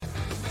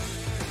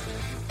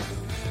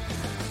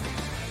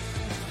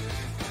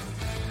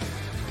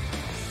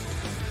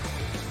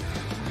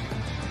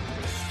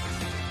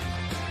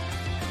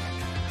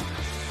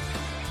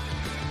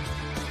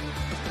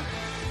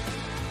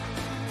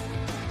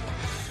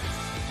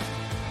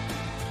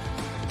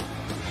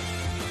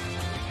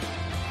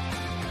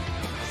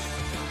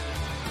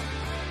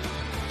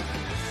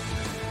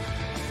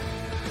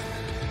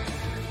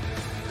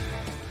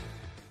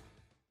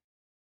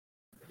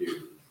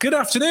Good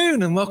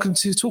afternoon and welcome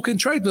to Talking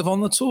Trade with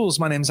On the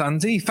Tools. My name's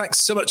Andy. Thanks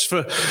so much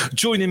for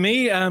joining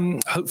me.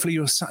 Hopefully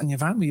you're sat in your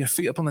van with your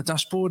feet up on the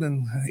dashboard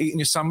and eating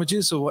your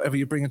sandwiches or whatever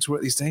you're bringing to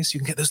work these days. So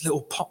you can get those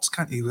little pots,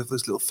 can't you, with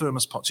those little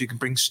thermos pots you can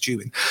bring stew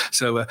in.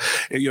 So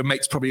your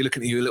mate's probably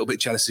looking at you a little bit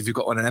jealous if you've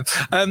got one of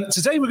them.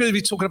 Today we're going to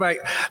be talking about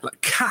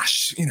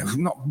cash,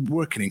 not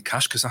working in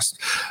cash because that's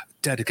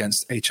dead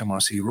against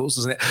HMRC rules,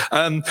 isn't it?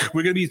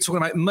 We're going to be talking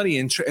about money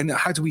and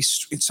how do we,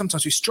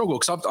 sometimes we struggle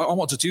because I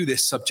want to do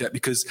this subject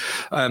because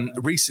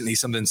recently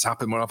something's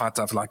happened where I've had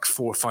to have like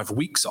 4 or 5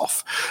 weeks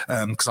off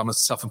because I'm a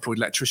self-employed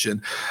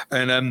electrician.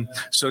 And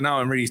so now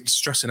I'm really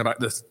stressing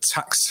about the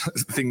tax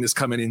thing that's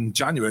coming in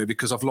January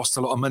because I've lost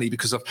a lot of money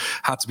because I've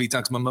had to be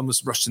down because my mum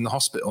was rushed in the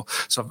hospital.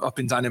 So I've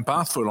been down in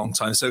Bath for a long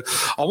time. So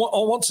I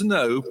want to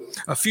know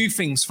a few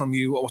things from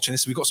you watching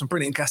this. We've got some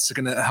brilliant guests that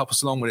are going to help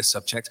us along with this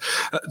subject.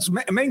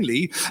 Mainly,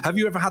 have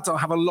you ever had to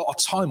have a lot of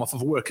time off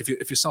of work if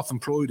you're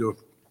self-employed or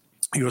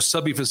you're a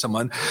subby for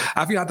someone?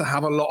 Have you had to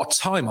have a lot of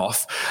time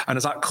off, and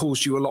has that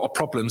caused you a lot of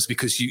problems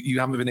because you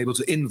haven't been able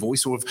to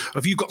invoice, or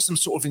have you got some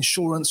sort of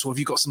insurance, or have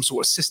you got some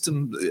sort of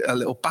system, a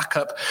little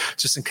backup,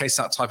 just in case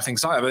that type of thing?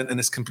 Because I haven't, and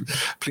it's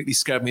completely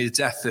scared me to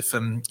death if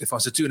I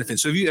was to do anything.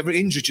 So have you ever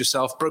injured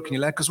yourself, broken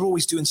your leg? Because we're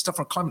always doing stuff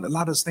like climbing the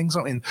ladders, things,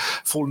 aren't we, and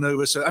falling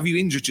over. So have you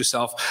injured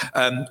yourself?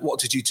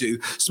 What did you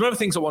do? Some other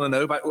things I want to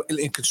know about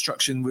in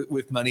construction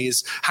with money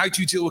is how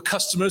do you deal with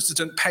customers that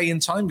don't pay in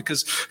time?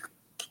 Because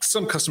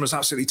some customers are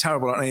absolutely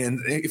terrible, aren't they? And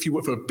if you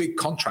work for a big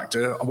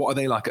contractor, what are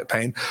they like at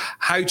paying?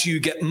 How do you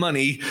get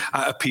money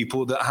out of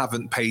people that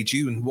haven't paid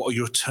you? And what are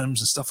your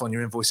terms and stuff on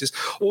your invoices?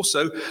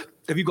 Also,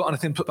 have you got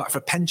anything put back for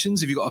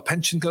pensions? Have you got a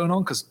pension going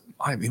on? Because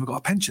I haven't even got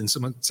a pension.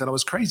 Someone said I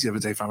was crazy the other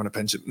day for having a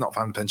pension, not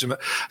having a pension,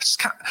 but I just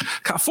can't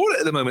afford it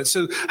at the moment.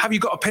 So have you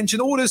got a pension?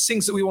 All those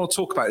things that we want to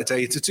talk about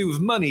today to do with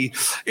money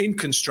in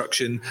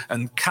construction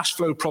and cash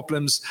flow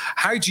problems.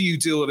 How do you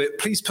deal with it?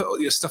 Please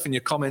put your stuff in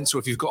your comments, or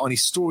if you've got any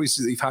stories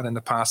that you've had in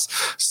the past,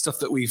 stuff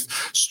that we've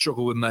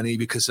struggled with money,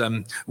 because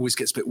always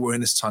gets a bit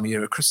worrying this time of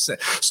year at Christmas.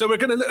 So we're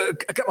going to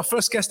get my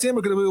first guest in.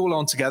 We're going to be all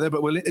on together,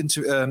 but we'll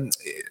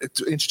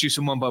introduce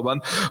them one by one.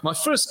 My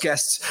first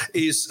guest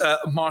is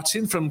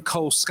Martin from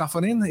Cole Scaffolding.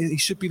 He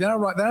should be there,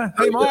 right there.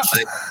 Hey, Mark.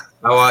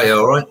 How are you?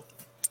 All right?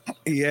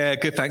 Yeah,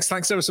 good, thanks.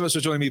 Thanks ever so much for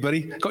joining me,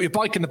 buddy. Got your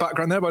bike in the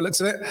background there by the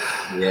looks of it.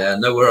 Yeah,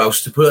 nowhere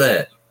else to put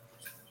it.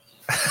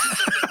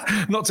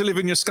 Not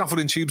delivering your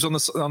scaffolding tubes on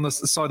the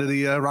side of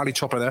the rally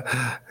chopper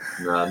there.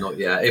 No, not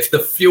yet. If the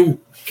fuel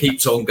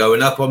keeps on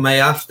going up, I may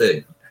have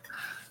to.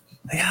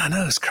 Yeah, I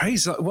know, it's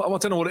crazy. I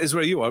don't know what it is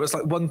where you are. It's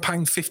like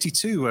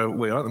 £1.52 where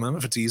we are at the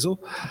moment for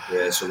diesel. Yeah,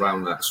 it's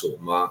around that sort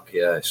of mark.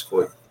 Yeah, it's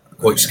quite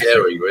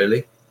scary,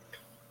 really.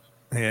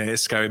 Yeah,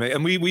 it's scary, mate.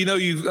 And we know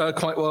you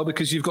quite well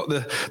because you've got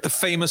the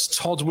famous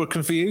Todd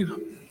working for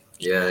you.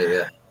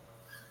 Yeah.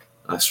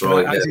 That's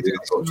right.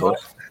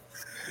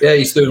 Yeah,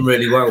 he's doing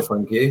really well,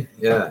 thank you.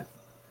 Yeah.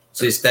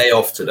 It's his day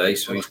off today,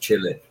 so he's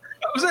chilling.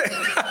 That was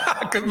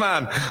it. Good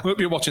man. Hope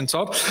you're watching,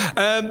 Todd.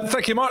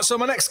 Thank you, Mark. So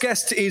my next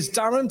guest is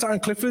Darren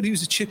Clifford,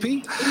 who's a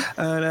chippy.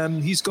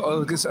 And he's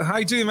got how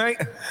you doing, mate?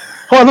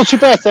 Hi, not too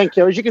bad, thank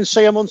you. As you can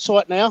see, I'm on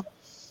site now.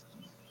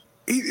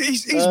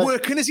 He's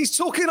working as he's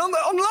talking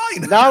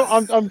online. No,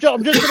 I'm just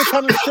going to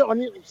come and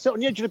sit on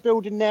the edge of the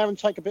building now and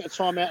take a bit of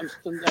time out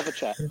and have a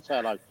chat. Say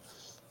hello.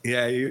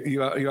 Yeah,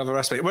 you have a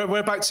rest, mate.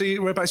 Whereabouts are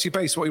you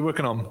based? What are you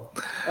working on?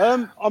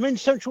 I'm in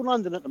central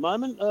London at the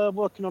moment,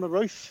 working on a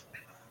roof.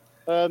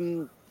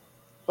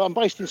 But I'm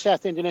based in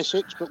Southend in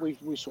Essex, but we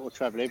sort of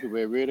travel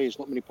everywhere, really. There's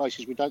not many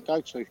places we don't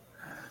go to be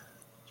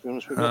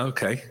honest with you.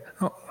 Okay.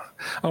 Oh,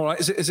 all right.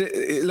 Is it?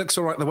 It looks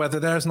all right. The weather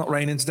there. It's not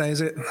raining today,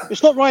 is it?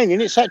 It's not raining.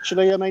 It's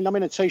actually. I mean, I'm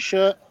in a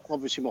t-shirt.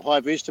 Obviously, my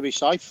high-vis to be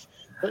safe.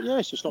 But yeah,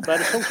 it's just not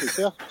bad at all.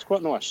 It's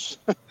quite nice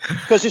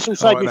because this will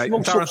save me from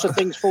all sorts of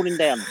things falling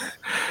down.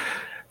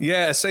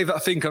 Yeah, save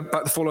that thing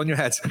about to fall on your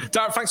head.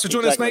 Darren, thanks for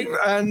joining us, mate.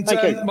 And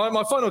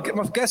my final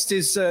guest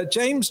is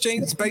James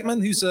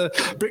Bateman, who's a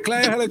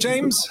bricklayer. Hello,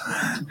 James.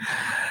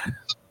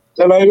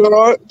 Hello, you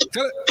all right?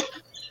 Hello.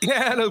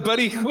 Yeah, hello,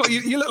 buddy. Well,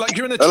 you look like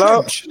you're in a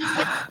trench.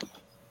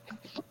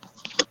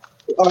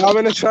 I'm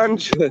in a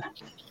trench.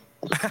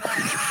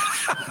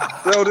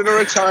 Building a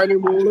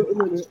retaining wall at the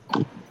minute.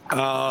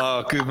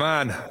 Oh, good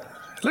man.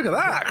 Look at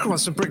that. Come on,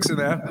 some bricks in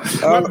there.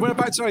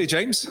 Whereabouts are you,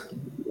 James?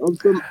 I'm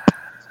from...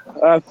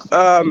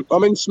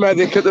 I'm in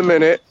Smethwick at the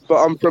minute,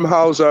 but I'm from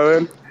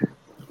Halesowen.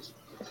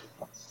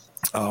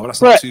 Oh, well,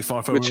 that's not too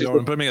far from where we are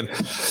in Birmingham.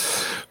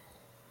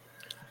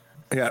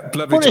 Yeah,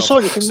 lovely job.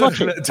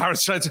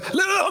 Darren's trying to...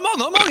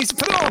 I'm on, he's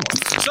put it on.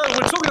 So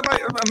we're talking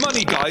about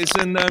money, guys,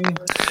 and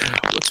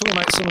we're talking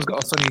about someone's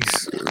got a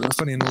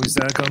funny noise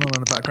there going on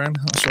in the background.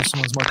 I'm not sure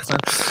someone's microphone.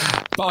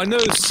 But I know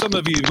some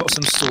of you have got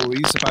some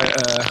stories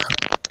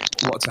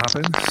about what's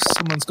happened.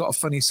 Someone's got a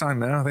funny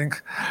sound there, I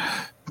think.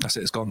 That's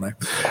it, it's gone now.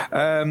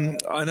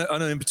 I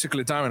know in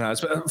particular Darren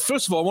has. But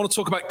first of all, I want to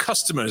talk about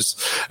customers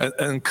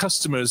and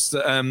customers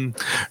that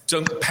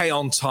don't pay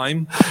on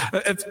time.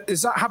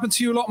 Has that happened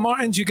to you a lot,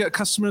 Martin? Do you get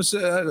customers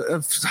that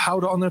have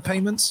held on their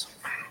payments?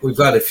 we've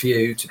had a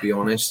few, to be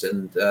honest,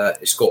 and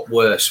it's got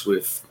worse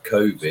with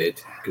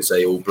COVID because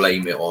they all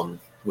blame it on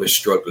we're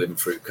struggling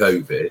through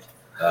COVID.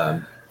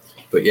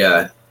 But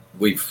yeah,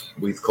 we've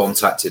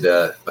contacted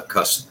a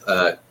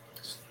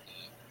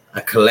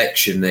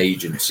collection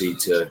agency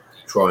to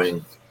try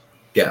and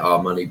get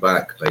our money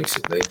back,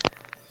 basically.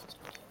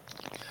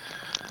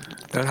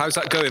 And how's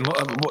that going?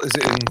 What is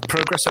it in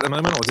progress at the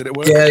moment, or did it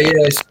work? Yeah,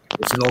 it's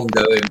an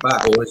ongoing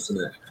battle, isn't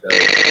it?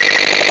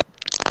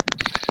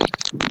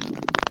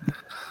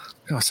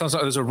 Oh, sounds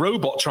like there's a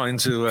robot trying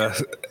to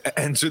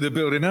enter the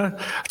building now.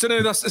 I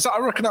don't know. I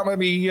reckon that might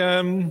be.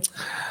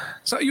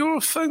 Is that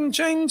your phone,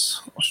 James?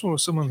 I'm sure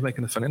someone's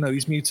making a phone. No,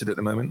 he's muted at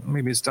the moment.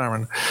 Maybe it's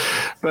Darren.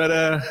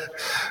 But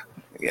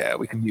yeah,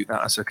 we can mute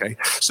that. That's okay.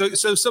 So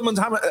someone's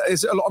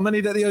is it a lot of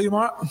money that they owe you,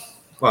 Mark?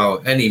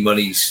 Well, any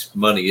money's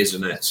money,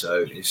 isn't it?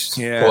 So it's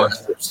quite a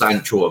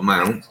substantial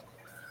amount,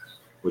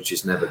 which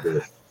is never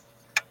good.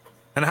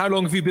 And how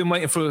long have you been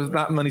waiting for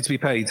that money to be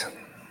paid?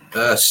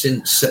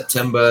 Since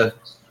September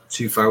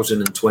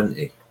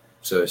 2020.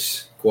 So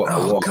it's quite a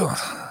while. God.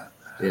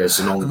 Yeah, it's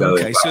an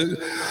ongoing. Okay,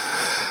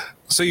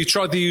 so you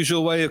tried the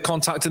usual way of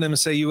contacting them and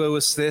say you owe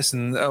us this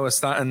and owe us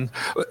that, and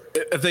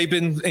have they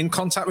been in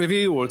contact with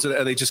you, or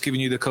are they just giving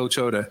you the coach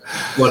order?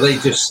 Well, they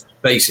just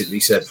basically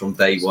said from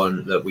day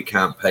one that we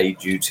can't pay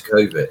due to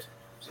COVID.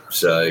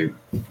 So,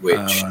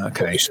 which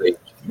obviously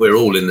we're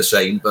all in the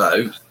same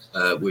boat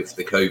with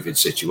the COVID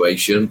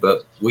situation,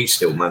 but we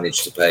still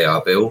managed to pay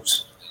our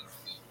bills.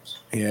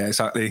 Yeah,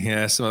 exactly.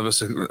 Yeah, some of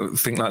us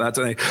think like that,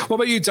 don't they? What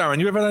about you, Darren?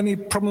 You ever had any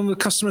problem with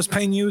customers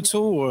paying you at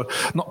all, or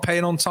not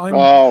paying on time?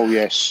 Oh,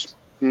 yes.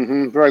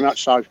 Very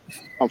much so,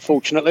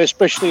 unfortunately,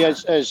 especially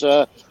as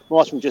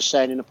Martin was just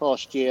saying in the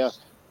past year,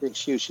 the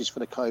excuses for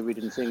the COVID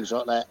and things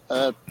like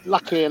that.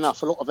 Luckily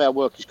enough, a lot of our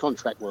work is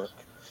contract work,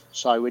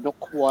 so we're not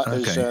quite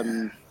as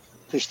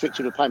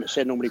restricted with payments.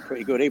 They're normally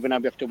pretty good, even though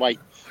we have to wait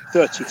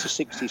 30 to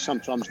 60,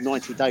 sometimes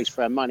 90 days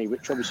for our money,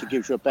 which obviously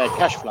gives you a bad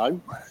cash flow.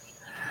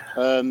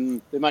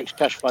 It makes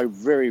cash flow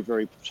very,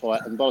 very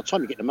tight, and by the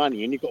time you get the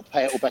money in, you've got to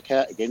pay it all back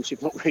out again, so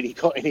you've not really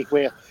got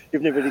anywhere,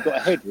 you've never really got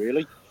ahead,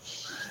 really.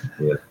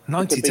 Yeah.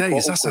 90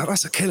 days,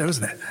 that's a killer,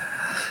 isn't it?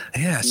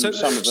 Yeah. So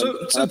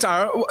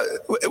Darren,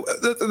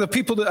 the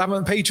people that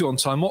haven't paid you on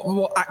time,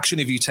 what action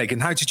have you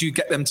taken? How did you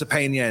get them to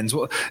pay in the end?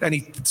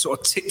 Any sort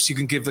of tips you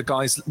can give the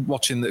guys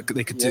watching that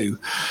they could do?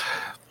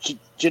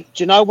 Do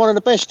you know one of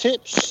the best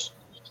tips?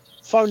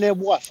 Phone their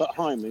wife at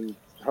home and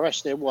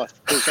harass their wife,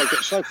 because they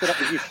get so fed up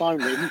with you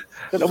phoning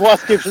that the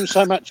wife gives them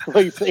so much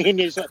grief. And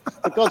is that,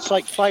 for God's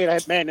sake, pay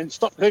that man and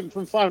stop him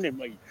from phoning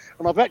me.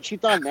 And I've actually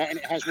done that, and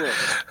it has worked.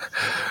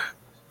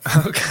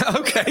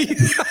 Okay.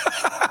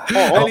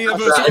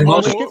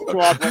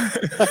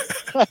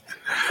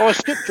 Or a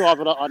skip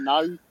driver that I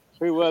know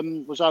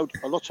who was owed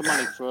a lot of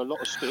money for a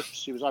lot of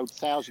skips. He was owed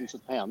thousands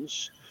of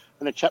pounds,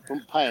 and the chap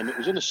wasn't paying. It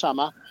was in the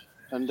summer,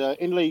 and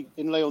in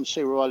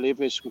Leigh-on-Sea where I live,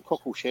 there's some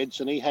cockle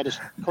sheds, and he had a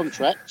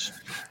contract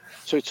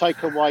to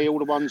take away all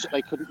the ones that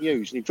they couldn't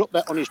use. And he dropped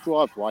that on his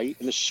driveway,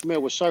 and the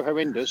smell was so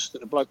horrendous that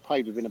the bloke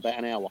paid within about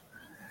an hour.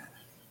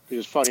 He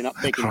was phoning up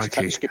begging to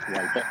take the skip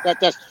away. But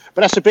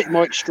that's a bit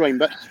more extreme.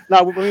 But no,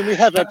 I mean, we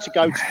have had to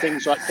go to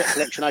things like debt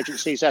collection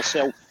agencies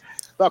ourselves.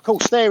 But of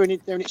course, there in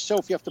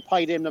itself, you have to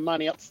pay them the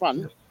money up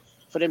front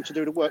for them to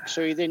do the work.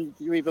 So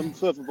you're even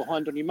further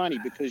behind on your money,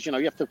 because you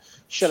have to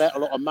shell out a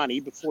lot of money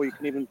before you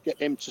can even get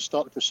them to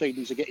start the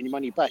proceedings of getting your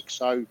money back.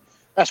 So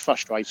that's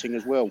frustrating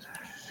as well.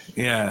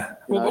 Yeah.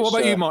 What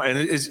about you,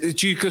 Martin?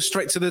 Do you go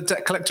straight to the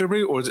debt collector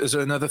route, or is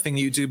there another thing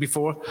you do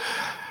before?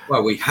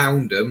 Well, we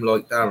hound them,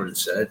 like Darren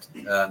said.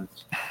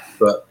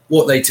 But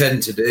what they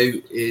tend to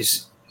do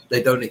is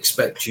they don't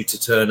expect you to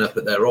turn up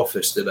at their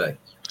office, do they?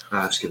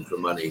 Asking for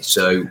money.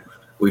 So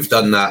we've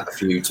done that a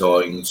few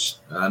times.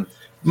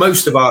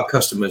 Most of our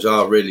customers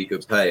are really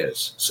good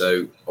payers.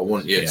 So I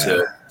want you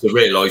to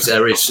realise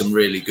there is some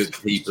really good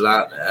people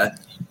out there,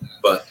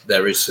 but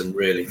there is some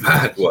really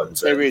bad ones.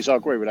 There is, I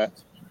agree with that.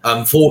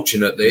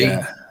 Unfortunately,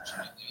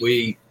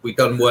 we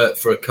done work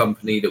for a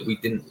company that we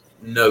didn't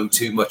know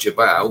too much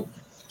about,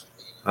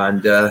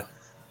 and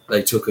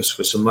they took us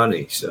for some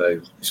money.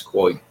 So it's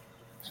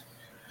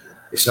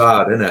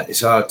hard, isn't it?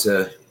 It's hard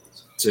to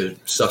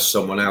suss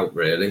someone out,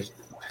 really.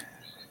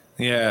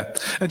 Yeah.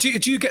 And do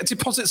you get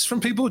deposits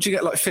from people? Do you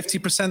get like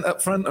 50%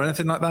 up front or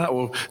anything like that?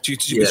 Or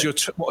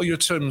what are your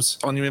terms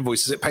on your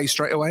invoice? Is it pay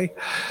straight away?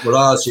 Well,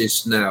 ours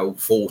is now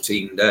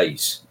 14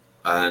 days.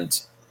 And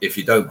if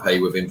you don't pay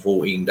within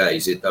 14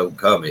 days, it don't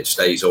come. It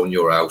stays on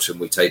your house, and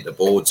we take the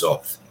boards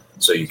off,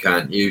 so you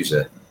can't use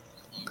it.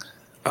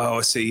 Oh,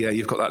 I see. Yeah,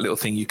 you've got that little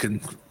thing you can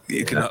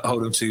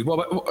hold them to.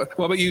 What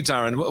about you,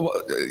 Darren?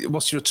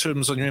 What's your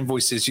terms on your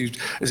invoices?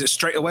 Is it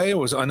straight away,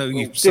 or I know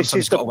you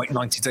sometimes got to wait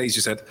 90 days?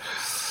 You said.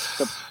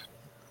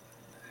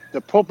 The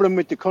problem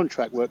with the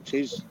contract works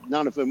is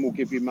none of them will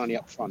give you money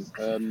up front.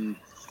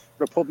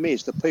 The problem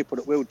is the people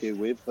that we'll deal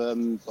with,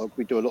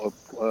 we do a lot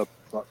of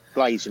like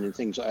glazing and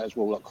things like that as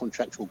well, like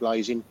contractual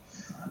glazing,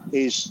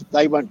 is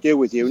they won't deal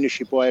with you unless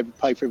you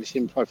pay for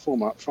everything pro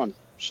forma up front.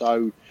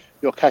 So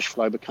your cash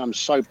flow becomes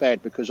so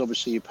bad because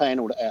obviously you're paying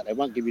all that out. They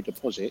won't give you a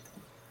deposit,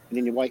 and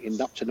then you're waiting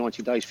up to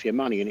 90 days for your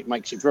money, and it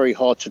makes it very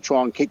hard to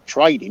try and keep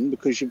trading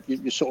because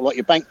you're sort of like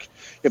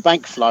your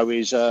bank flow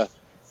is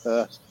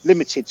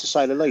limited, to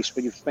say the least,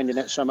 when you're spending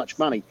out so much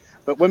money.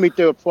 But when we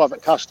do a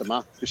private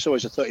customer, it's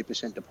always a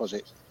 30%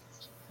 deposit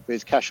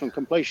with cash on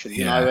completion.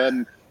 You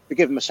know, we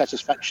give them a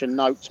satisfaction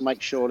note to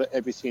make sure that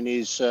everything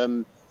is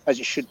as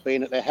it should be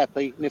and that they're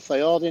happy. And if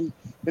they are, then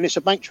it's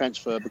a bank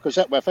transfer, because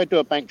that way, if they do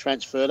a bank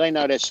transfer, they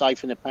know they're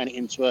safe and they're paying it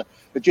into a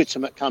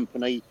legitimate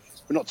company.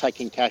 We're not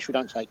taking cash. We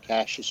don't take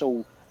cash. It's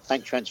all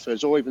bank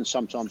transfers, or even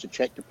sometimes a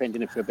cheque,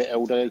 depending if you're a bit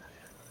elderly.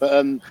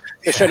 But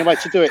there's only way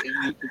to do it.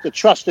 The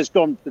trust has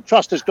gone. The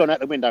trust has gone out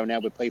the window now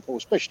with people,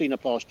 especially in the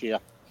past year.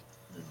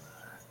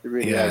 It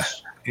really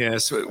has.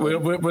 Yes,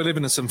 we're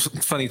living in some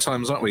funny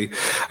times, aren't we?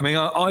 I mean,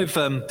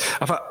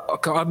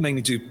 I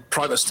mainly do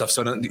private stuff,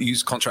 so I don't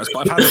use contracts.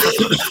 But I've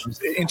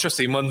had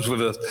interesting ones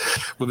with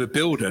a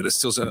builder that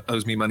still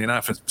owes me money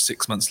now for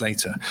 6 months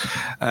later.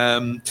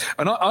 And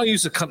I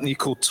use a company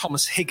called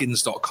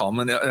ThomasHiggins.com,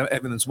 and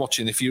everyone's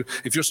watching. If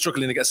you're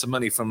struggling to get some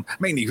money from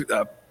mainly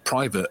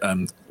private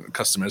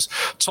customers,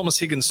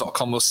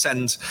 ThomasHiggins.com will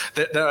send.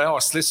 There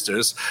are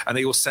solicitors, and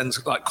they will send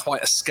like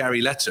quite a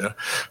scary letter.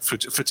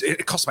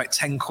 It costs about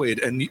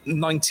 £10, and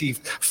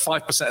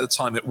 95% of the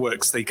time it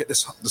works. They get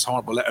this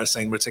horrible letter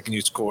saying we're taking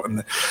you to court,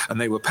 and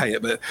they will pay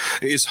it. But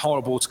it is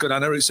horrible to go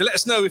down that route. So let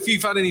us know if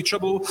you've had any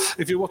trouble.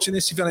 If you're watching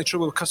this, if you've had any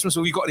trouble with customers,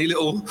 or you've got any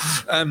little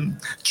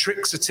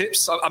tricks or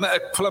tips. I met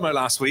a plumber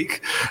last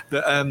week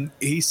that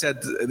he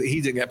said that he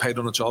didn't get paid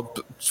on a job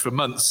for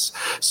months,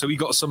 so he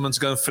got someone to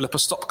go and fill up a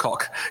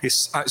stopcock.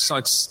 It's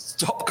outside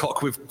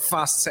stopcock with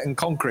fast setting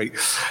concrete,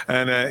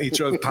 and he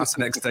drove past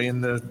the next day,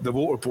 and the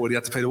water board, he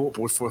had to pay the water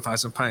board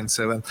 £4,000.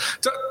 So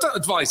don't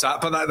advise that,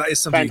 but that is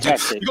something.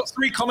 We've got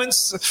 3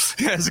 comments.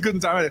 Yeah, it's a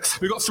good one.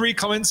 We've got 3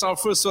 comments. Our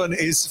first one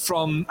is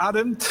from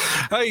Adam.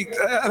 Hey,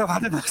 hello,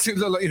 Adam. I think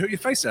you hurt your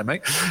face there,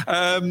 mate.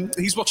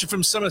 He's watching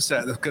from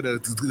Somerset,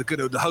 the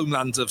good old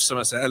homeland of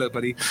Somerset. Hello,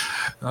 buddy.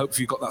 I hope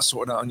you got that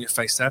sorted out on your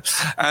face there.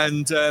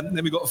 And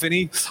then we've got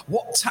Vinny.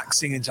 What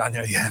taxing in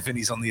January? Yeah,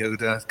 Vinny's on the old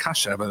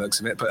cash by the looks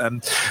of it. But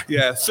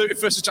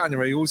 31st of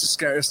January, always the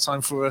scariest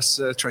time for us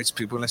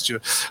tradespeople, unless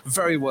you're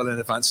very well in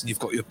advance and you've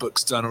got your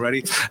books done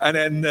already. And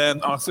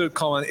then our third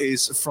comment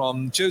is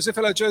from Joseph.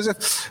 Hello,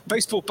 Joseph.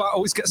 Baseball bat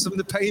always gets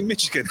something to pay in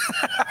Michigan.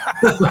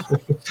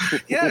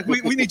 Yeah,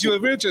 we need you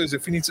over here,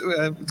 Joseph. We need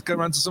to go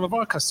around to some of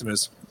our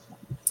customers.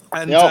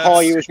 And I'll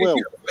hire you as well.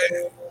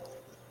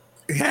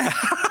 Yeah,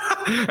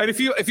 and if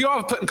you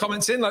are putting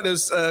comments in like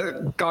those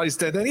guys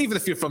did, and even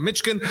if you're from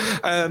Michigan,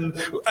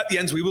 at the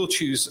end we will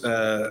choose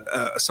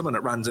someone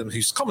at random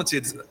who's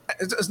commented.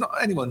 It's not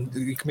anyone.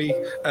 You can be,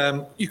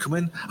 you can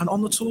win an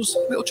On the Tools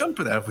little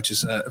jumper there, which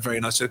is very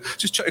nice. So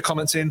just chuck your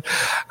comments in,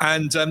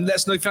 and let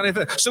us know if you have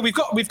anything. So we've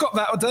got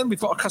that done. We've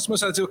got our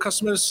customers. How to deal with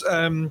customers.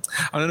 And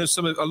I know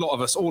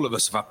all of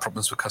us have had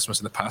problems with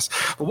customers in the past.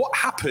 But what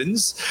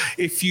happens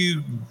if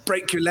you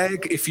break your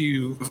leg? If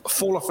you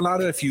fall off a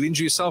ladder? If you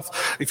injure yourself?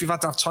 If you've had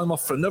to have time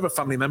off for another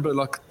family member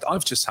like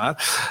I've just had,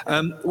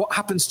 what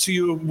happens to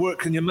your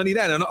work and your money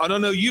then? And I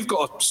know you've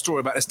got a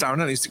story about this,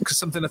 Darren, because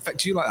something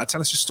affected you like that. Tell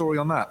us your story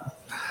on that.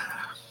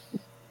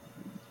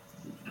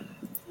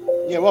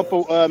 Yeah, well, I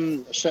bought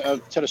a set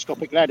of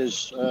telescopic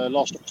ladders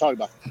last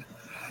October,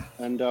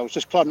 and I was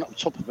just climbing up the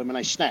top of them and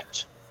they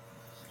snapped.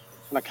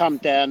 And I come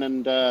down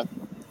and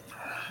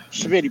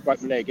severely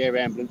broke my leg. Air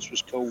ambulance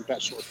was called,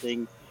 that sort of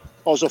thing.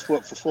 I was off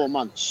work for 4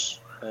 months.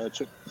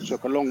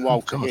 Took a long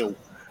while to heal.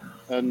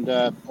 And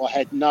I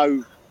had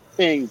no,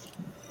 being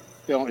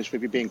honest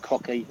with you, being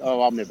cocky,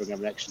 I'm never going to have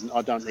an accident.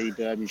 I don't need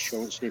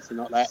insurance, anything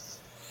like that.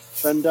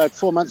 And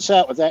 4 months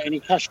out without any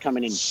cash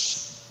coming in.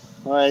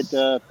 I had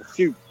a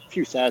few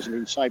thousand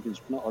in savings,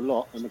 but not a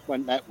lot. And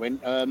when that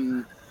went,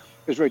 it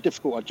was very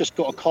difficult. I just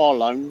got a car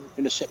loan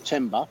in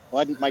September. I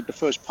hadn't made the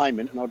first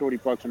payment, and I'd already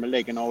broken my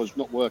leg, and I was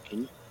not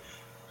working.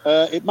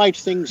 It made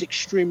things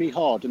extremely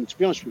hard. And to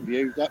be honest with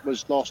you,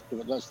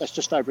 that's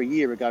just over a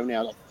year ago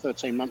now, like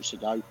 13 months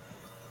ago.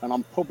 And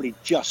I'm probably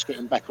just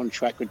getting back on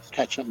track with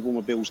catching up with all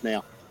my bills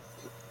now.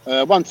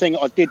 One thing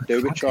I did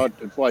do, which I'd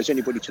advise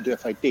anybody to do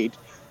if they did,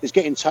 is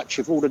get in touch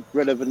with all the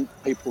relevant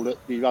people that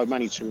you owe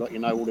money to, like,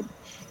 all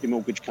your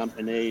mortgage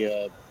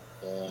company,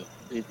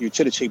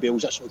 utility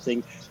bills, that sort of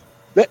thing.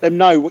 Let them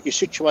know what your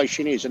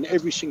situation is. And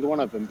every single one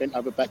of them bent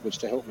over backwards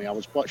to help me. I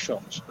was quite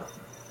shocked.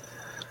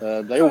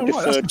 They all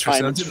deferred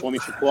payments for me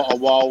for quite a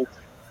while.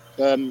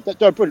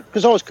 They're brilliant,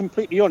 because I was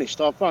completely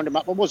honest. I phoned them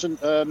up. I wasn't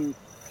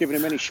giving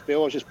them any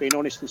spiel. I was just being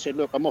honest and said,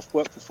 look, I'm off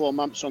work for 4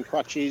 months on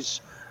crutches.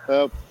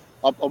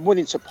 I'm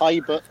willing to pay,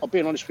 but I'll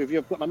be honest with you,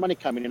 I've got no money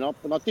coming in.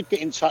 And I did get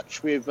in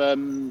touch with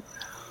the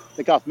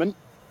government,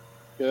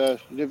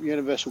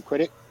 Universal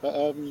Credit,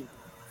 but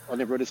I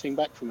never heard a thing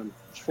back from them.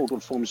 Filled all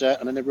the forms out,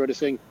 and I never heard a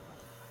thing.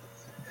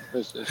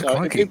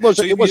 It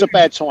was a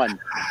bad time.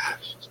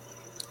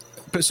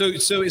 But so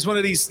it's one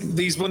of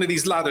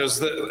these ladders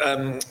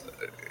that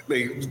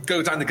they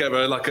go down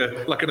together like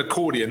an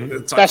accordion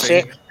type That's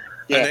thing. it.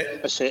 Yeah,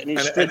 that's it. And you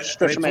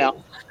stretch them out.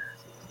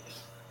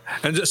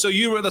 And so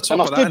you were at the top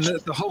And I of that, and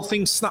did- the whole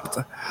thing snapped.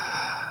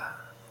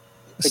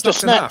 It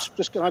just in half. snapped.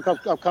 Just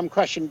I've come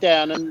crashing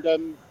down,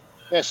 and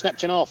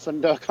snapped in half,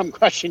 and come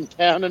crashing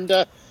down, and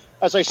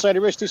as they say,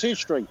 the rest is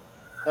history.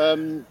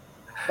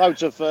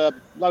 Loads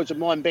of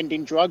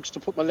mind-bending drugs to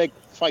put my leg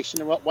facing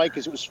the right way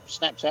because it was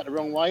snapped out the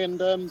wrong way,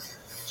 and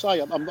so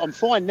I'm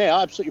fine now,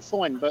 absolutely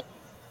fine. But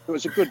it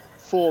was a good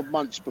 4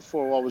 months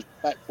before I was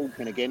back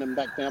walking again and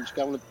back down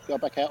to go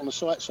back out on the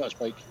site, so to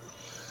speak.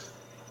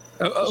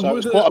 So it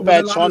was quite a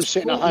bad time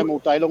sitting at home all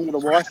day long with a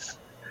wife.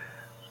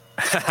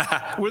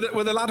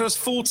 Were the ladders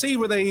faulty?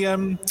 Were they?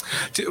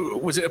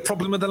 Was it a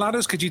problem with the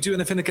ladders? Could you do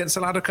anything against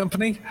the ladder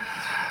company?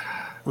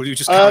 Or you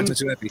just carried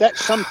too heavy?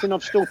 That's something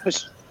I'm still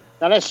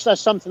that's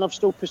something I'm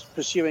still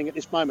pursuing at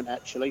this moment,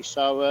 actually.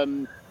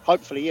 So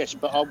hopefully yes,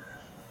 but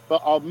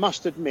I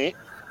must admit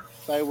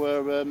they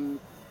were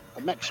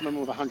a maximum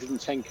of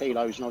 110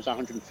 kilos, and I was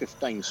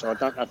 115. So I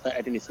don't know if that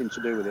had anything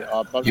to do with it.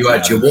 You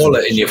had your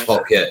wallet in your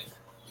pocket.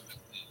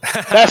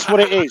 That's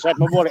what it is. I had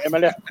my wallet in my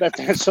left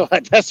hand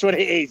side. That's what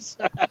it is.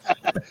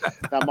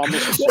 No, my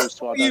missus seems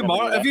to.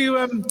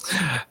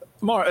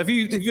 Mark, have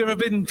you ever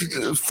been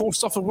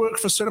forced off of work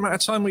for a certain amount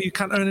of time where you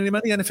can't earn any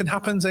money? Anything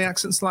happens? Any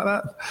accidents like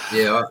that?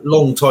 Yeah, a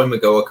long time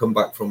ago, I come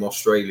back from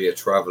Australia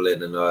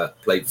travelling and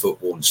played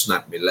football and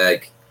snapped my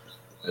leg,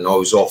 and I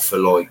was off for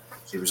it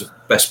was the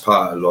best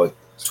part of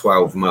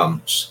 12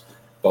 months.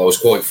 But I was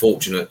quite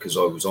fortunate because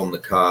I was on the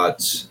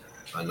cards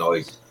and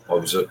I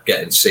was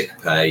getting sick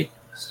pay.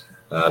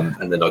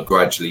 And then I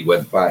gradually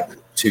went back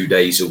 2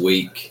 days a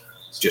week,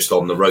 just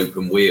on the rope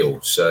and wheel.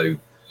 So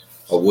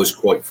I was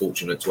quite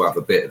fortunate to have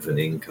a bit of an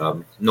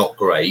income. Not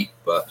great,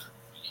 but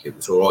it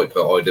was all right.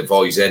 But I'd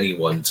advise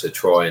anyone to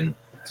try and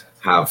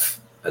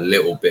have a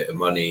little bit of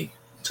money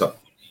tucked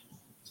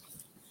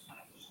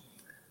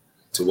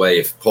away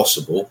if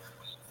possible,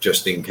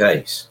 just in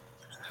case.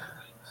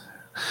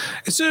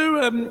 Is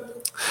there?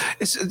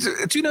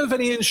 Do you know of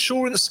any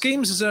insurance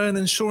schemes? Is there an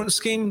insurance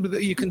scheme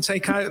that you can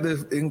take out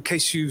in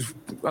case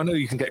I know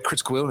you can get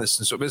critical illness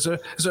and stuff. Is there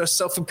a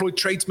self-employed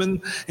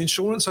tradesman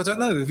insurance? I don't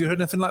know. Have you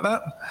heard anything like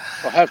that?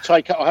 I have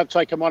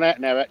taken one out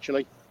now,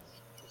 actually.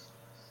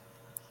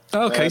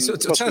 Okay, so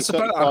tell us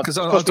about that, because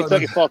it cost me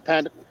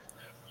 £35.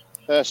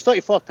 It's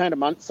 £35 a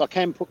month. I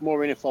can put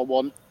more in if I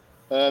want.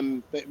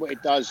 But what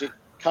it does, it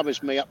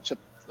covers me up to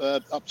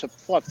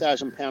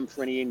 £5,000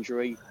 for any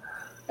injury,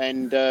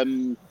 and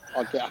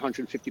I get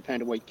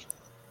 £150 a week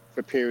for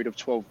a period of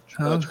 12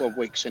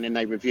 weeks, and then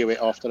they review it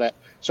after that.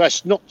 So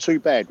it's not too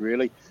bad,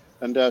 really.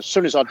 And as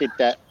soon as I did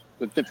that,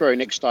 the very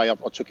next day I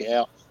took it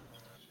out.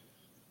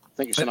 I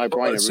think it's a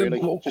no-brainer,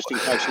 really, just in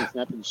case anything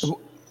happens.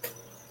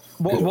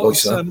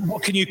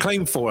 What can you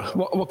claim for?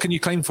 What can you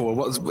claim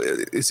for?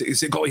 Is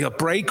it got you a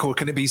break, or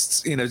can it be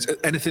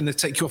anything to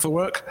take you off of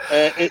work?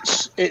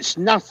 It's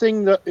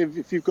nothing that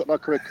if you've got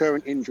like a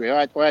recurrent injury.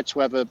 I had to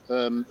have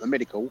a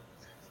medical.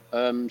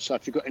 So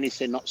if you've got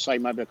anything, not say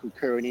maybe a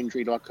recurring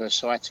injury like a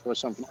sciatica or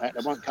something like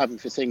that, they won't cover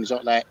for things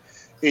like that.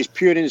 It's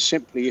purely and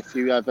simply if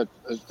you have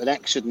an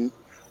accident,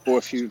 or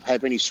if you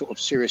have any sort of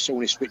serious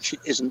illness which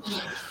isn't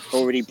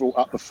already brought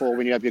up before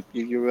when you have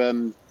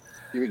your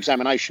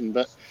examination.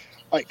 But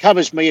it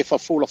covers me if I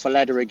fall off a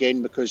ladder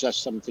again, because that's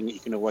something that you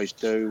can always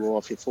do, or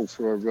if you fall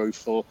through a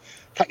roof or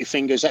cut your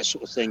fingers, that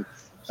sort of thing.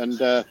 And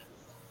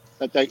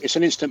it's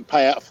an instant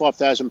payout of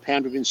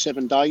 £5,000 within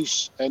 7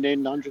 days, and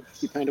then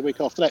 £150 a week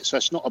after that. So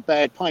it's not a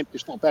bad payment.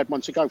 It's not a bad one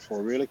to go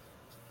for, really.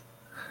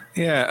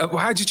 Yeah. Well,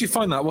 how did you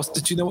find that?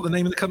 Did you know what the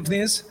name of the company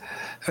is?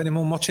 If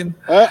anyone watching?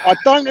 I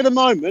don't at the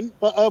moment,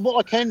 but what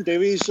I can do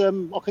is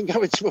I can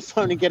go into my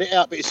phone and get it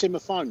out, but it's in my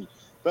phone.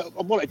 But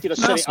what I did, I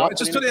set it up. Right.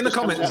 Just put it in the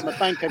comments. Out of my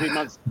bank every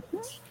month.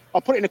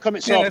 I'll put it in the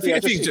comments after.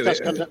 If you do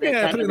it. Put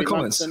it in the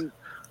comments.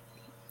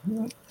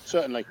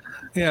 Certainly.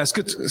 Yeah, it's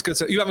good. It's good.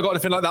 You haven't got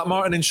anything like that,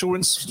 Martin,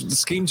 insurance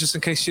scheme, just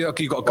in case you've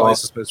got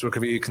guys, I suppose,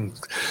 wherever you can.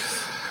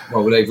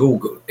 Well, they've all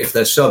got, if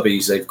they're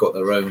subbies, they've got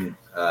their own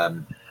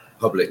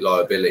public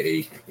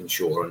liability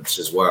insurance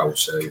as well.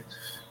 So,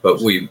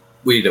 but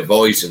we'd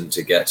advise them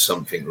to get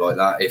something like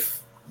that.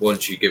 If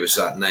once you give us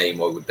that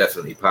name, I would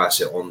definitely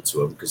pass it on to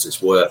them, because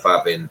it's worth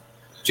having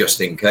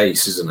just in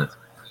case, isn't it?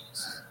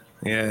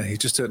 Yeah, you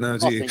just don't know,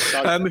 do you?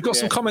 So. We've got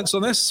some comments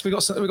on this. We've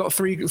got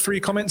three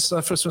comments.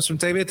 First one's from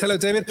David. Hello,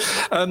 David.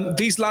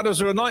 These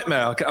ladders are a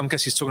nightmare. I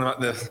guess he's talking about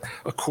the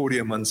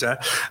accordion ones there.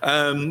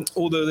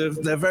 Although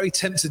they're very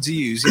tempted to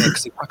use,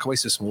 because they pack away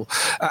so small.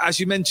 As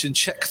you mentioned,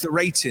 check the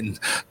rating.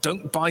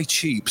 Don't buy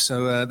cheap.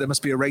 So there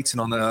must be a rating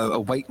on a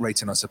weight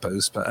rating, I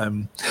suppose. But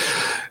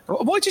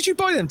why did you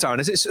buy them, Darren?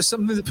 Is it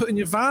something to put in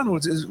your van, or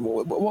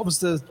what was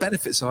the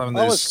benefits of having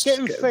those? I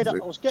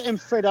was getting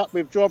fed up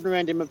with driving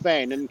around in my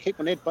van and keep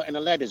my head butting the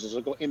ladders as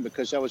I got in,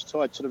 because I was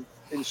tied to the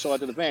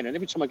inside of the van, and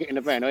every time I get in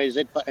the van I was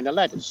head butting the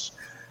ladders,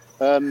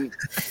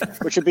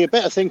 which would be a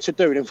better thing to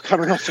do than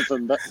coming off of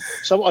them. But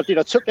so what I did,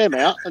 I took them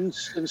out and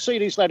see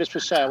these ladders for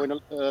sale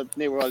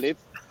near where I live,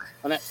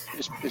 and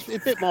it's a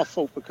bit my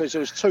fault, because there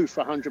was two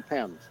for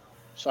 £100,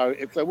 so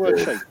if they were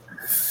cheap,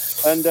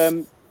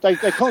 and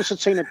they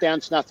concertina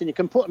down to nothing. You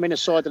can put them in the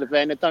side of the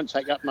van, they don't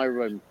take up no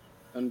room.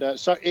 And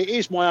so it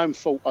is my own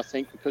fault, I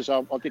think, because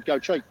I did go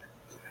cheap.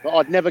 But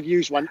I'd never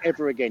use one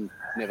ever again.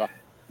 Never.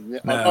 No.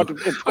 I'd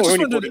implore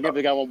anybody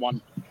never go on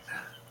one.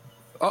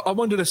 I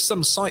wondered if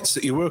some sites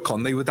that you work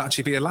on, they would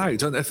actually be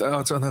allowed. I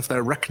don't know if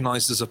they're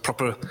recognised as a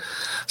proper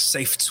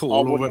safe tool,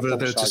 or whether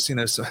they're just,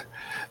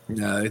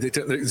 no, they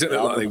don't look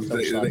like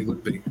they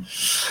would be.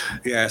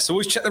 Yeah, so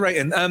always check the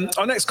rating.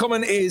 Our next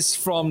comment is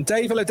from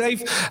Dave. Hello,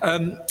 Dave.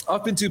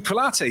 I've been doing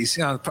Pilates.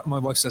 Yeah, my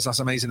wife says that's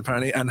amazing,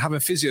 apparently, and having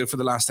physio for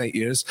the last 8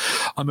 years.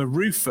 I'm a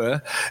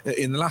roofer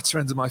in the latter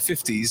end of my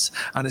 50s,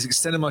 and it's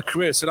extended my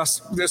career. So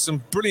there's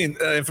some brilliant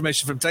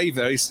information from Dave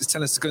there. He's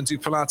telling us to go and do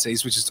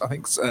Pilates, which is, I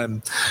think,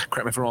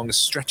 correct me if I'm wrong, is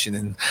stretching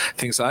and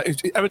things like that.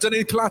 Have you ever done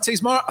any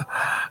Pilates, Mark?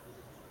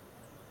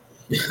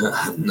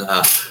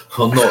 Nah,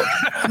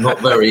 I'm not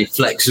very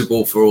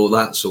flexible for all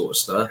that sort of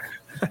stuff.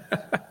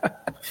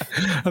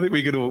 I think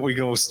we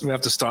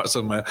have to start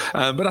somewhere.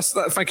 But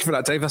thank you for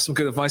that, Dave. That's some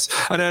good advice.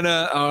 And then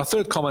our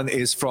third comment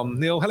is from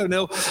Neil. Hello,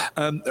 Neil.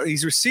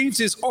 He's received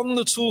his On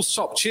the Tools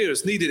top.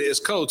 Cheers. Needed it as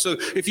code. So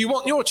if you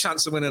want your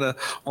chance of winning a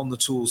On the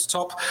Tools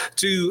top,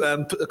 do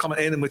put the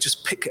comment in, and we'll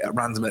just pick it at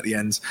random at the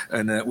end,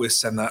 and we'll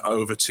send that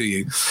over to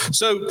you.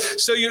 So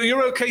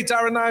you're okay,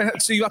 Darren, now?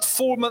 So you had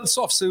 4 months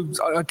off. So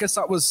I guess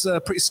that was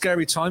pretty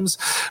scary times.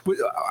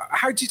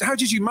 How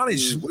did you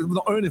manage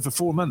not earning for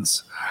 4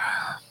 months?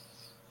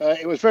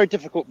 It was very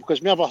difficult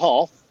because my other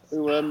half,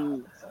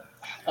 who,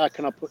 how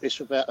can I put this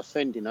without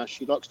offending her?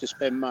 She likes to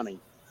spend money.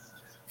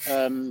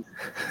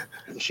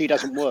 She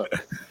doesn't work.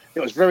 It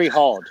was very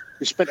hard.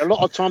 We spent a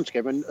lot of time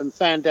together and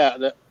found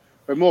out that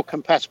we're more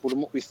compatible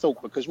than what we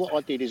thought, because what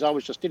I did is I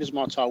did as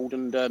I told,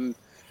 and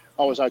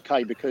I was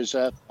okay because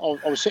I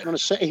was sitting on a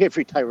settee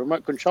every day,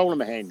 remote control in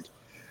my hand.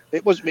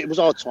 It was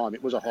hard time.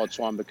 It was a hard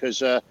time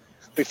because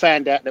we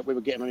found out that we were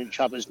getting on each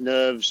other's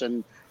nerves,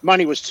 and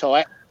money was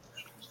tight,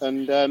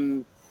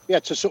 and we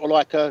had to sort of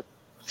like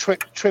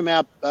trim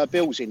our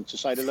bills in, to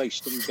say the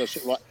least, and sort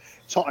of like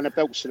tighten the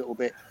belts a little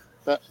bit.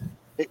 But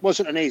it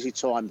wasn't an easy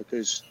time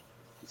because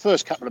the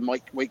first couple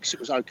of weeks it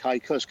was okay,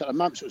 first couple of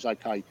months it was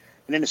okay, and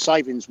then the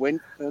savings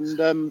went,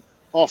 and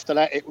after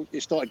that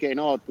it started getting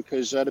hard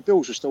because the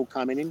bills were still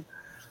coming in.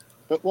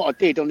 But what I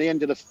did on the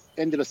end of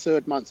the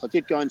third month, I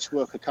did go into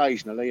work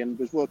occasionally and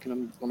was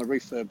working on a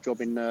refurb job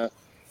in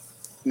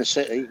the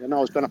city, and I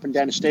was going up and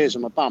down the stairs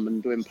on my bum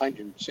and doing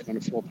painting, sitting on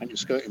the floor painting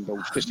skirting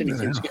boards, just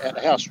anything to get out of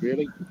the house,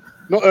 really.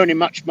 Not earning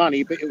much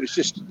money, but it was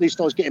just, at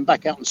least I was getting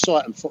back out on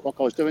site and felt like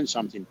I was doing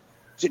something.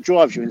 Because it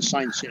drives you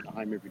insane sitting at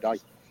home every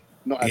day,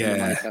 not having the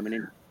money coming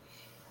in.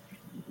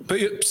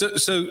 But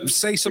so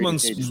say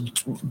someone's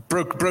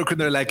broken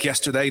their leg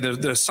yesterday,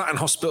 they're sat in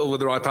hospital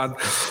with their iPad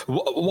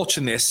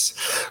watching this.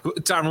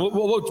 Darren,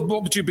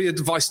 what would you be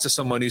advice to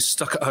someone who's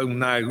stuck at home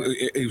now,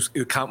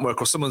 who can't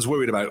work, or someone's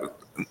worried about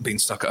being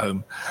stuck at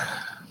home?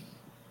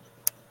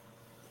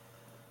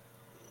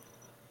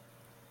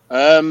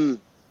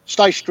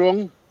 Stay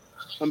strong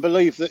and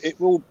believe that it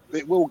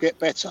will get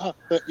better,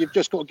 but you've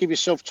just got to give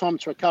yourself time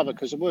to recover,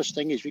 because the worst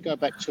thing is if you go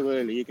back too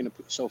early, you're going to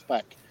put yourself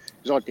back.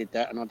 Because I did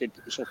that, and I did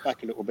put myself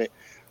back a little bit.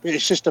 But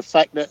it's just the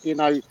fact that,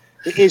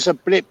 it is a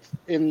blip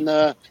in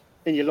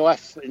your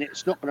life, and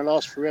it's not going to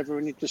last forever.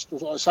 And you just,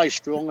 like I say,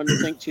 strong, and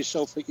you think to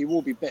yourself that you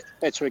will be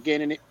better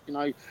again, and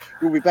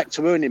you'll be back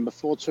to earning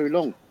before too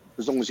long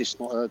as long as it's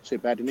not too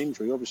bad an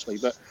injury, obviously.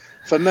 But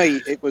for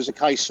me, it was a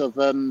case of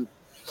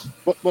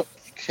what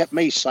kept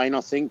me sane,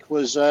 I think,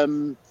 was I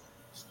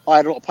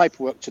had a lot of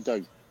paperwork to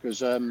do, because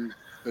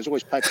there's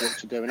always paperwork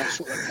to do, and that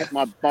sort of kept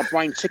my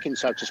brain ticking,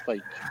 so to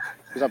speak.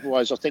 Because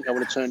otherwise, I think I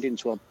would have turned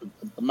into a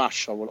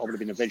mush. I would have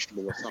been a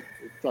vegetable or something.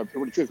 It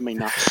would have driven me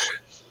nuts.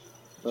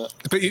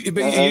 But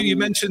you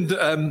mentioned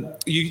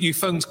you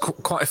phoned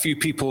quite a few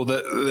people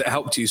that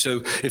helped you.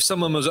 So if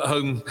someone was at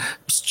home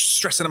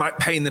stressing about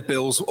paying the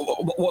bills,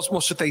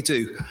 what should they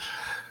do?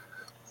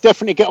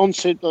 Definitely get on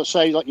to, let's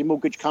say, like your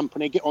mortgage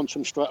company, get on to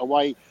them straight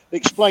away.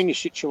 Explain your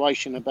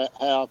situation about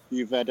how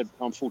you've had an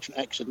unfortunate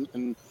accident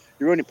and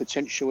your earning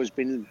potential has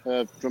been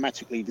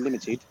dramatically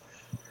limited.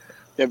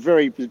 I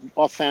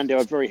found they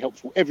were very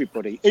helpful.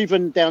 Everybody,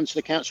 even down to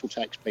the council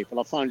tax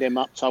people. I phoned them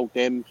up, told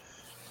them,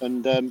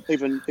 and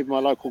even my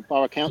local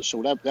borough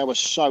council, they were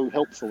so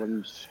helpful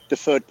and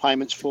deferred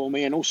payments for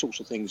me and all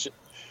sorts of things.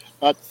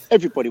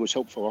 Everybody was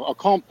helpful.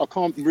 I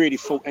can't really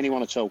fault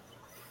anyone at all.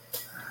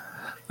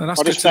 I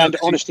just found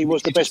that honesty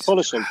was the best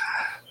policy.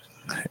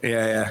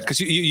 Yeah, because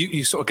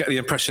you sort of get the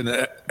impression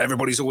that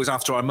everybody's always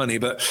after our money,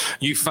 but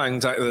you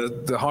found out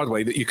the hard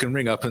way that you can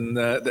ring up and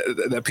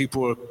that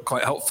people are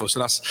quite helpful. So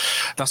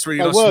that's really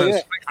nice.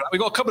 Yeah. We've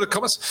got a couple of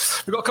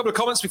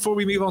comments before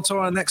we move on to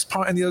our next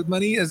part in the Owed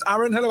Money. Is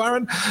Aaron? Hello,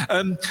 Aaron.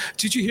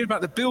 Did you hear about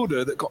the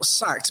builder that got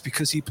sacked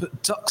because he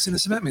put ducks in a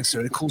cement mixer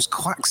and it caused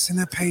quacks in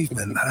the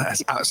pavement?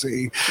 That's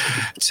absolutely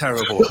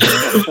terrible.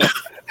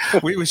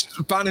 we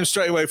should ban him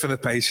straight away from the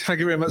page. Thank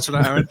you very much for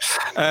that, Aaron.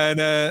 And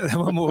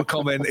one more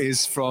comment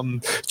is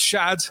from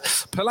Chad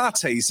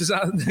Pilates. Is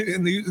that a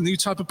new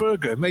type of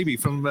burger? Maybe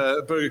from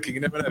Burger King,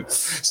 you never know.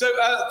 So,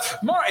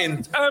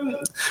 Martin,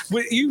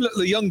 you look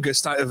the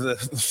youngest out of the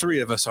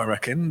three of us, I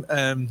reckon.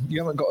 You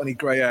haven't got any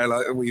grey hair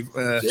like we've...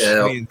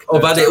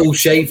 I've had it all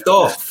shaved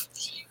off.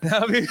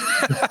 I'm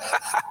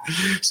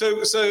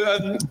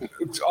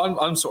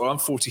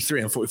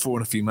 43. I'm 44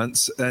 in a few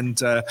months, and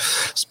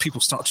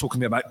people start talking to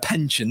me about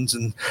pensions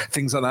and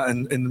things like that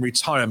in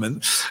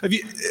retirement. Are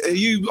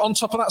you on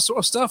top of that sort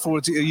of stuff,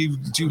 or do you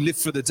live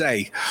for the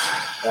day?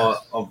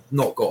 I've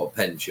not got a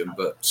pension,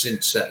 but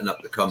since setting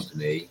up the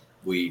company,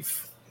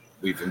 we've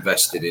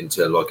invested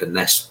into like a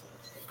nest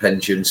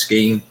pension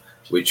scheme,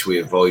 which we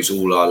advise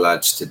all our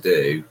lads to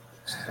do.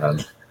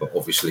 But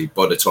obviously,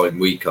 by the time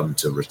we come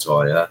to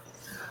retire,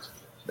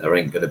 there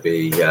ain't going to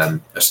be a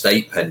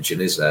state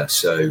pension, is there?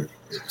 So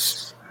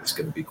it's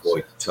going to be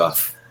quite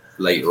tough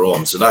later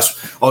on. So I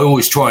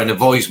always try and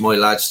advise my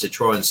lads to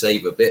try and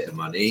save a bit of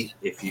money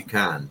if you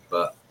can.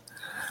 But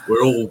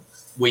we're all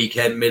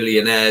weekend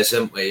millionaires,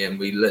 aren't we? And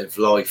we live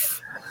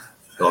life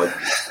like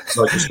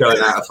it's going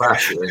out of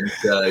fashion.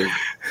 So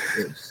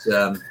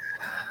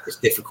it's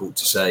difficult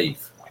to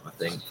save, I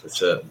think, for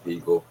certain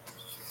people.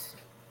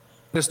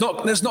 There's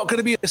not going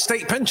to be a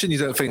state pension, you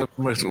don't think, at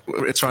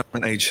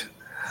retirement age?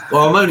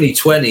 Well, I'm only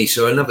 20,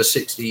 so another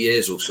 60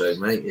 years or so,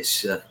 mate.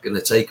 It's going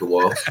to take a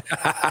while.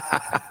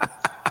 I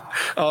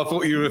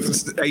thought you were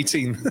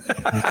 18.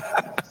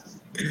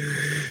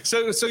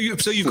 So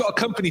you've got a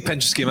company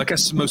pension scheme. I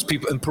guess most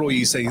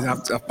employees say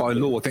have to, by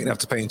law, I think they have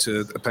to pay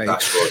into a pay.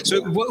 That's right.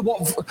 So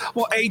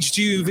what age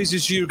do you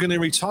envisage you're going to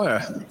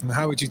retire, and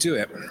how would you do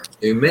it?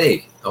 Who,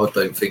 me? I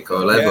don't think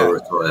I'll ever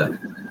retire.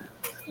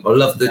 I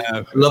love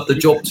the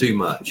job too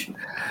much.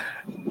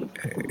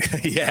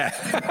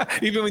 Yeah,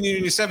 even when you're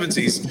in your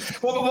 70s.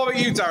 What about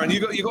you, Darren? You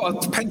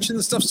got a pension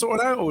and stuff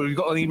sorted out, or you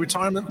got any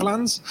retirement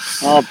plans?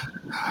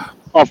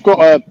 I've got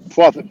a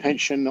private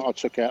pension that I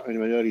took out in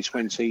my early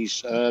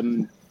 20s.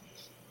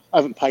 I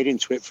haven't paid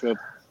into it for a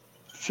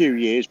few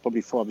years,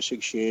 probably 5 or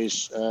 6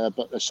 years.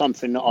 But there's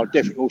something that I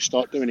definitely will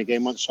start doing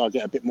again once I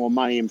get a bit more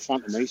money in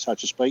front of me, so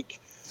to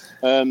speak.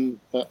 But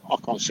I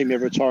can't see me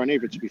retiring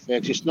either, to be fair,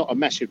 because it's not a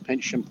massive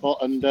pension pot.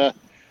 And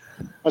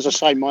as I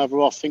say, my other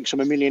half thinks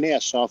I'm a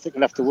millionaire, so I think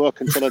I'll have to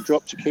work until I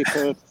drop to keep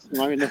her,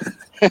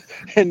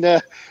 in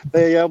the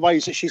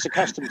ways that she's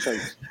accustomed to.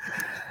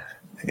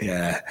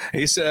 Yeah,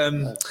 it's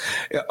I've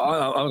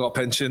got a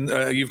pension.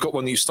 You've got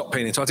one that you stopped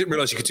paying into. I didn't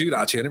realise you could do that.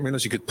 Actually, I didn't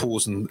realise you could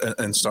pause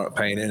and start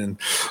paying in. And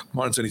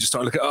Martin's only just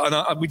started looking.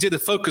 And we did a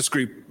focus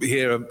group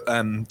here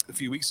a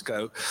few weeks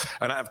ago,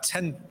 and I have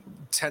 10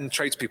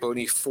 tradespeople,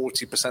 only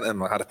 40% of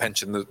them had a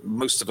pension.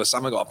 Most of us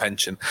haven't got a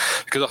pension,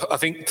 because I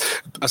think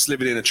us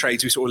living in a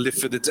trade, we sort of live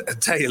for the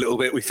day a little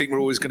bit. We think we're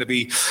always going to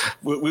be,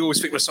 we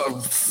always think we're sort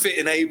of fit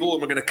and able,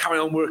 and we're going to carry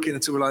on working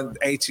until we're like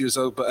 80 years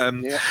old. But I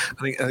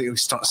think we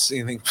start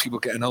seeing people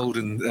getting old,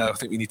 and I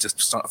think we need to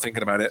start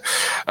thinking about it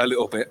a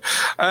little bit.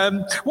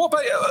 What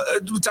about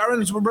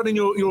Darren? Running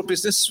your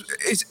business,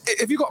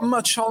 have you got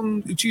much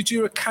on? Do you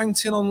do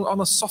accounting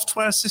on a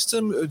software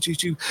system?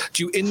 Do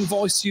you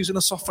invoice using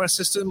a software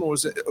system, or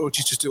do you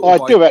just do it? I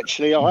do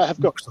actually.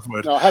 I've got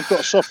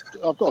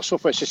a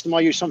software system. I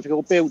use something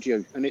called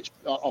BuildU, and I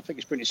think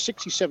it's brilliant. It's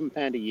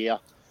 £67 a year,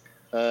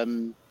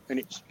 and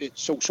it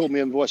sorts all my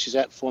invoices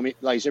out for me. It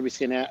lays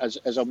everything out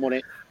as I want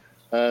it.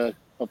 I've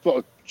got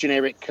a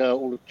generic,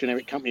 all the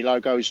generic company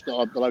logos that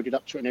I've loaded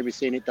up to it and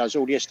everything. It does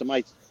all the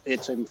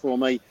estimating for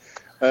me,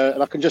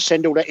 and I can just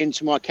send all that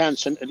into my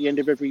accountant at the end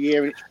of every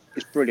year, and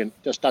it's brilliant.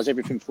 It just does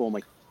everything for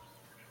me.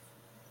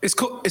 It's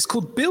called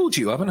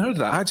BuildU. I haven't heard of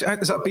that. How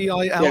is that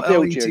BILLET?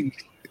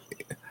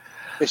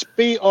 It's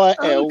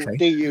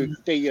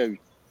BILDU,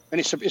 and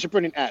it's a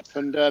brilliant app.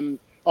 And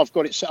I've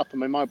got it set up on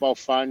my mobile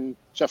phone.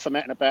 So if I'm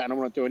out and about and I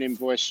want to do an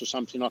invoice or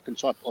something, I can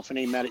type it off and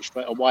email it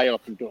straight away. Or I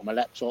can do it on my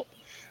laptop,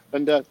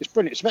 and it's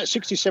brilliant. It's about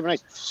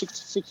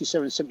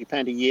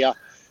 £67-70 a year.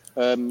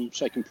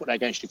 So you can put that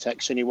against your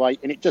tax anyway,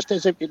 and it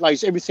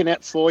lays everything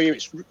out for you.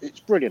 It's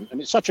brilliant, and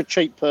it's such a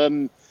cheap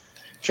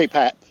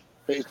app.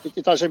 But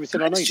it does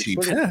everything I need. Cheap,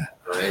 yeah.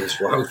 It's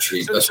well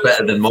cheap. That's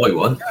better than my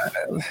one.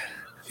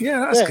 Yeah,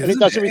 that's good. And it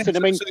does everything. I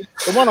mean,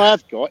 the one I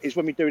have got is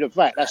when we do the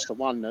VAT. That's the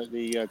one,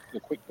 the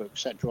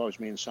QuickBooks. That drives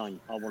me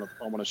insane. I want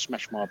to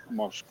smash my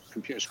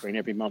computer screen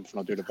every month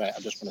when I do the VAT.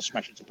 I just want to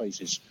smash it to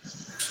pieces.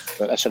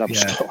 But that's another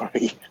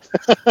story.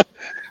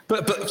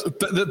 But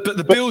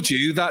the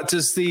BuildU that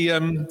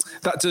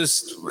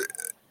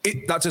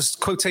does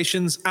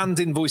quotations and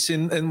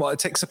invoicing, and what, it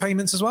takes the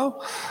payments as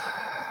well.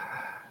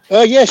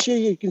 Yes,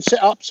 you can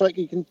set up so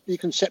you can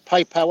set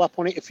PayPal up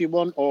on it if you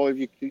want, or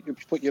you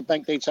put your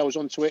bank details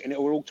onto it and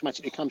it will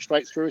automatically come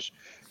straight through us.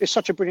 It's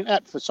such a brilliant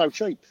app for so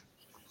cheap,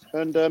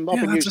 and I've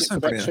been using it for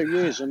about 2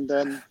 years, and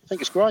I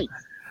think it's great.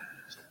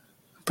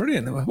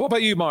 Brilliant. What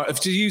about you, Mark?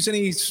 Do you use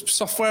any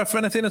software for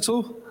anything at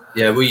all?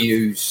 Yeah, we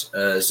use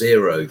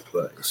Xero,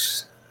 but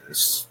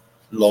it's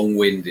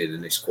long-winded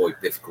and it's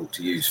quite difficult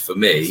to use for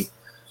me.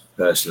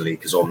 personally,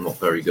 because I'm not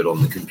very good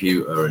on the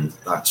computer and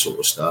that sort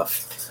of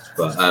stuff.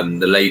 But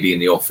the lady in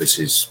the office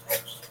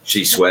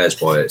she swears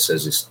by it,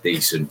 says it's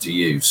decent to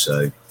use.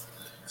 So,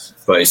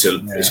 but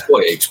it's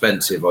quite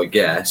expensive, I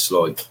guess,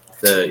 like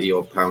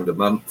 £30 a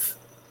month.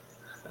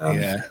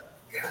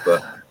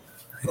 But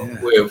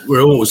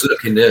we're always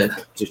looking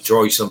to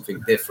try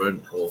something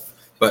different.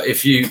 But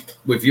if you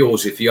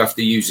have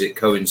to use it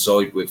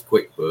coincide with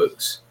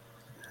QuickBooks,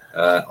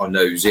 I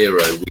know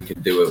Xero, we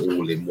can do it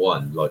all in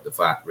one, like the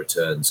VAT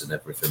returns and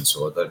everything.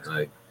 So I don't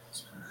know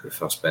if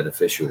that's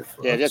beneficial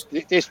for us.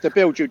 The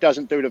build you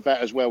doesn't do the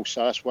VAT as well,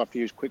 so that's why I have to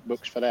use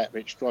QuickBooks for that,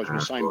 which drives me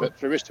insane. But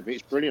for the rest of it,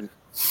 it's brilliant.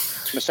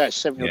 I'm say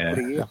it's £70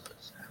 a year.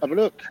 Have a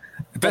look.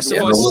 Best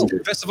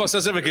advice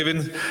I've ever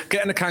given: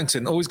 get an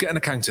accountant. Always get an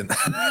accountant.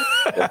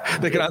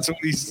 They can answer all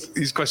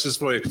these questions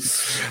for you.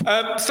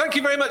 Thank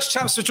you very much,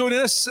 chaps, for joining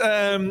us.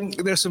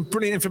 There's some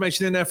brilliant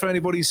information in there for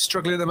anybody who's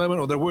struggling at the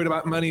moment, or they're worried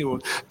about money or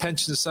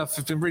pensions and stuff.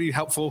 It's been really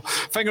helpful.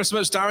 Thank you so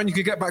much, Darren. You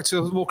can get back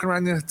to walking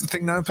around the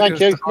thing now. Thank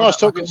you. Nice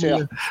talking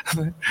to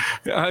you.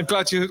 I'm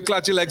glad your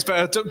leg's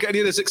better. Don't get any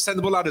of those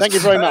extendable ladders. Thank you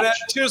very much.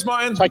 Cheers,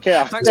 Martin. Take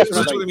care. Thanks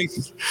for joining me.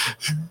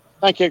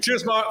 Thank you.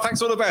 Cheers, Mark. Thanks,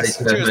 all the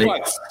best. Cheers,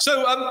 bye.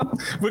 So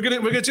we're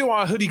gonna do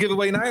our hoodie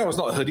giveaway now. It's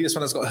not a hoodie. This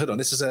one has got a hood on.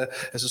 This is a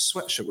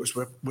sweatshirt, which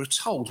we're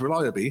told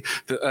reliably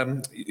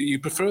that you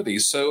prefer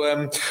these.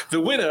 So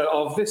the winner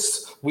of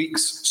this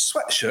week's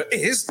sweatshirt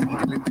is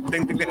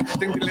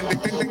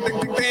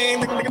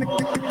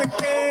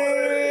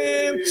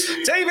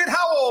David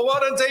Howell. Well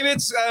done,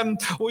 David.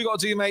 All you got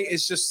to do, mate,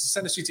 is just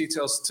send us your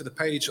details to the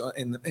page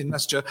in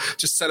Messenger.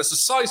 Just tell us the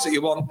size that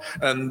you want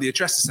and the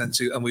address to send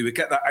to, and we would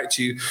get that out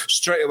to you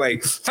straight away.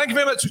 Thank you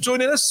very much for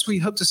joining us. We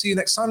hope to see you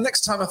next time.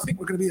 Next time, I think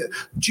we're going to be at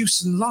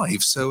Jewson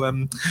Live. So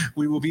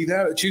we will be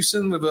there at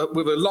Jewson with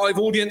a live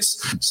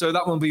audience. So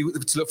that one will be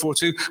to look forward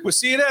to. We'll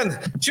see you then.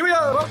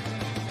 Cheerio.